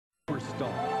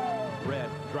Star, Red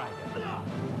Dragon,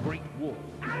 Great Wolf,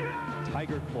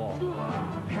 Tiger Claw,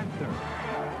 Panther,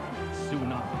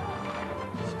 Tsunami,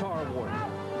 Star Warrior,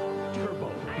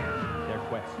 Turbo. Their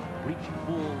quest, reach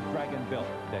full dragon belt,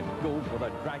 then go for the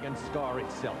Dragon Star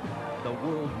itself. The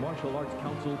World Martial Arts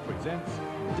Council presents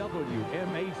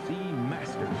WMAC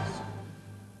Masters.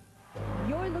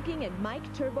 You're looking at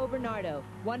Mike Turbo Bernardo,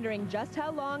 wondering just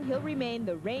how long he'll remain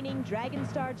the reigning Dragon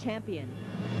Star champion.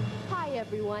 Hi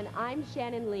everyone, I'm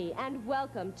Shannon Lee, and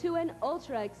welcome to an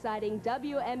ultra-exciting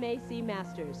WMAC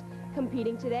Masters.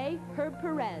 Competing today, Herb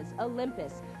Perez,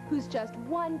 Olympus, who's just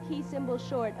one key symbol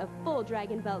short of full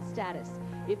Dragon Belt status.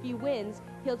 If he wins,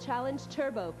 he'll challenge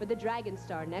Turbo for the Dragon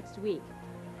Star next week.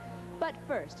 But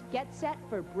first, get set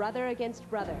for brother against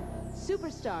brother.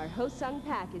 Superstar Hosung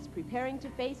Pak is preparing to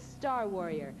face Star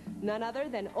Warrior, none other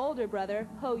than older brother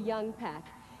Ho-Young Pak.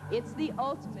 It's the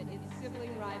ultimate in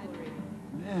sibling rivalry.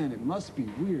 Man, it must be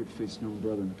weird facing your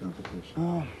brother in the competition.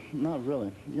 Oh, not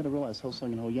really. You gotta realize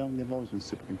Hosung and Ho-Young, they've always been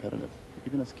super competitive,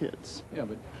 even as kids. Yeah,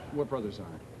 but what brothers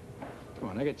aren't? Come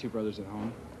on, I got two brothers at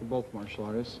home. They're both martial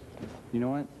artists. You know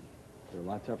what? They're a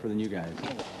lot tougher than you guys.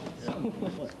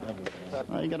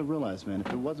 You gotta realize, man,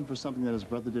 if it wasn't for something that his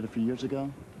brother did a few years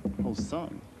ago,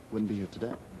 Hosung wouldn't be here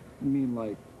today. You mean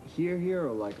like here,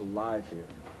 or like alive here?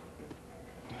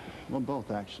 Well,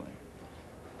 both, actually.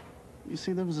 You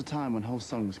see, there was a time when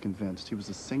Hosung was convinced he was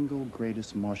the single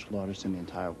greatest martial artist in the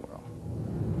entire world.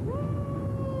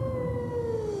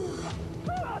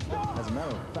 As a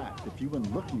matter of fact, if you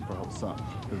went looking for Hosung,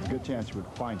 there's a good chance you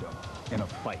would find him in a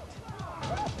fight.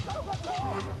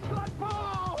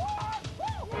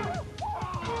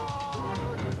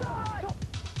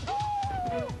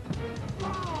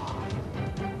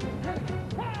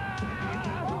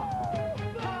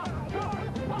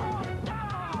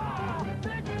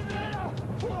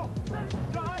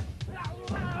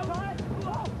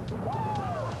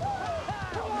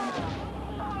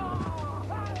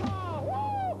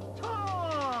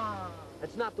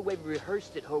 That's not the way we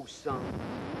rehearsed it, Hosung.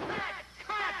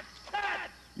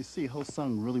 You see,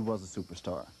 Hosung really was a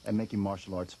superstar at making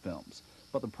martial arts films.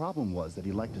 But the problem was that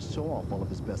he liked to show off all of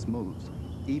his best moves,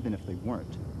 even if they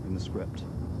weren't in the script.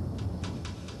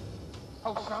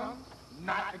 Hosung,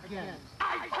 not again.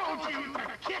 I told you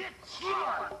to kick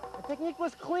slower! The technique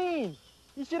was clean.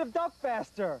 You should have ducked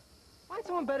faster. Find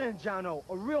someone better than Jano,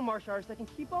 a real martial artist that can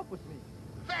keep up with me.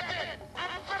 That's it!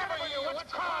 I'm better for you!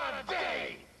 Let's call it a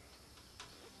day!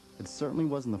 It certainly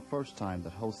wasn't the first time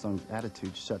that Hosung's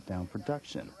attitude shut down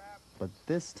production. But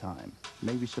this time,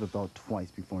 maybe should have thought twice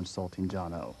before insulting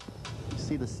Jano. You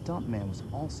see, the stuntman was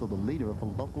also the leader of a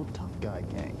local tough guy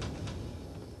gang.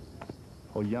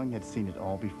 Ho-Young had seen it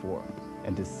all before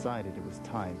and decided it was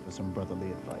time for some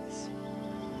brotherly advice.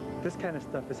 This kind of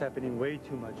stuff is happening way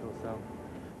too much, Hosung.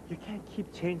 You can't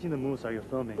keep changing the moves while you're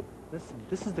filming. Listen,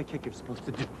 this is the kick you're supposed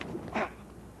to do.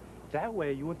 That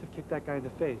way, you wouldn't have kicked that guy in the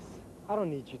face. I don't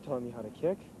need you telling me how to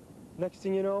kick. Next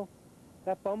thing you know,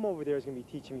 that bum over there is going to be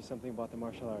teaching me something about the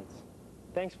martial arts.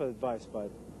 Thanks for the advice,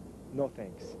 but no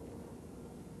thanks.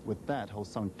 With that,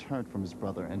 Hosung turned from his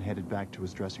brother and headed back to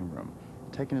his dressing room,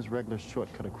 taking his regular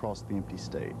shortcut across the empty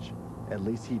stage. At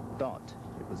least he thought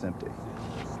it was empty.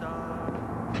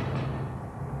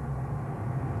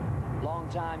 Long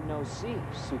time no see,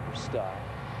 superstar.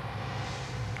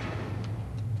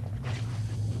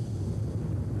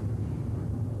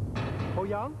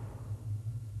 Ho-Young?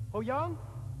 Ho-Young?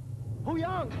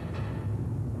 Ho-Young!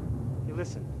 Hey,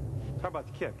 listen, talk about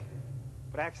the kick,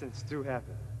 but accidents do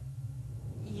happen.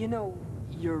 You know,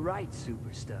 you're right,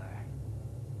 superstar.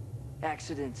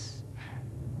 Accidents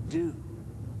do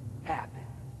happen.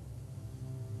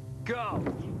 Go!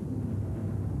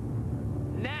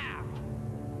 Now!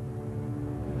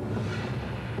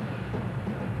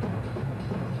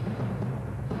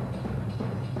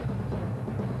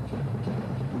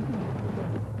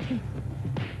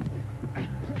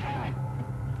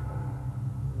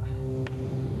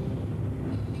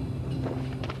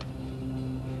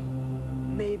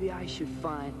 Maybe I should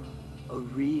find a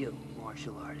real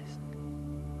martial artist.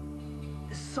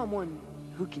 Someone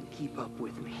who can keep up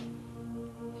with me.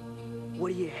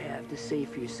 What do you have to say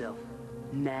for yourself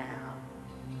now,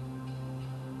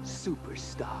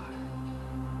 superstar?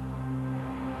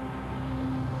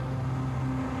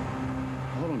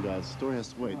 Hold on, guys. The story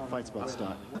has to wait. The fight's about to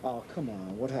start. Oh, come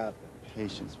on. What happened?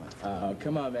 Patience, my friend. Oh,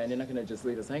 come on, man. You're not going to just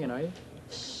leave us hanging, are you?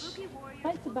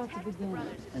 Fight's about to begin.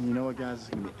 And you know what, guys? It's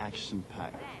going to be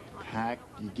action-packed.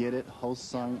 Packed, you get it?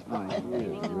 Hosung.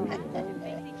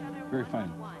 Very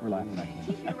fun. We're laughing.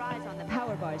 Keep your eyes on the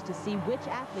power bars to see which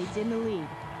athlete's in the lead.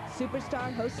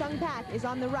 Superstar Hosung Pak is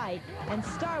on the right, and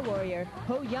Star Warrior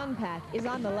Ho Young Pak is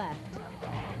on the left.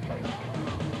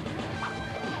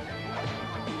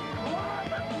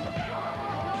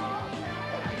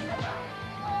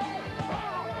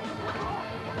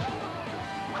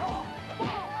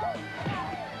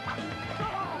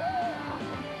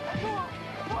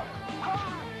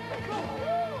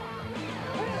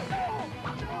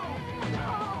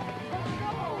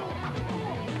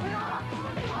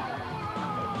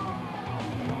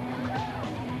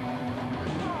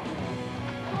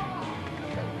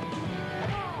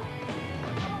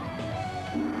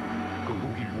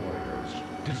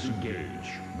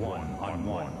 Disengage.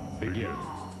 One-on-one. Begin.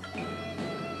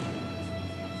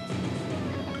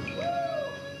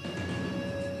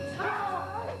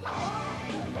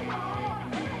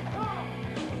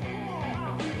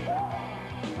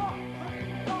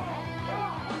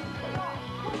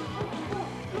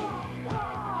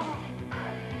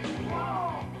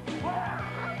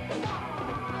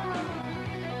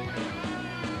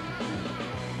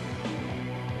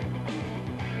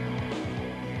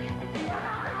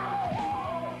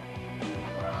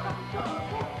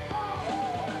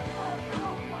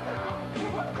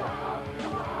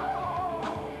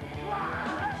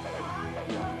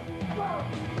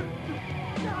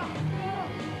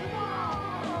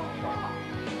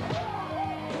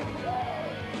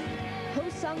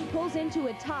 Hosung pulls into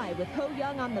a tie with Ho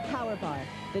Young on the power bar.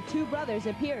 The two brothers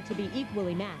appear to be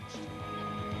equally matched.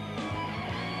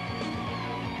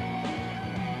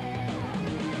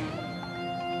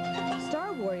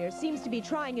 Star Warrior seems to be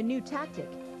trying a new tactic,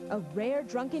 a rare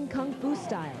drunken kung fu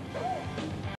style.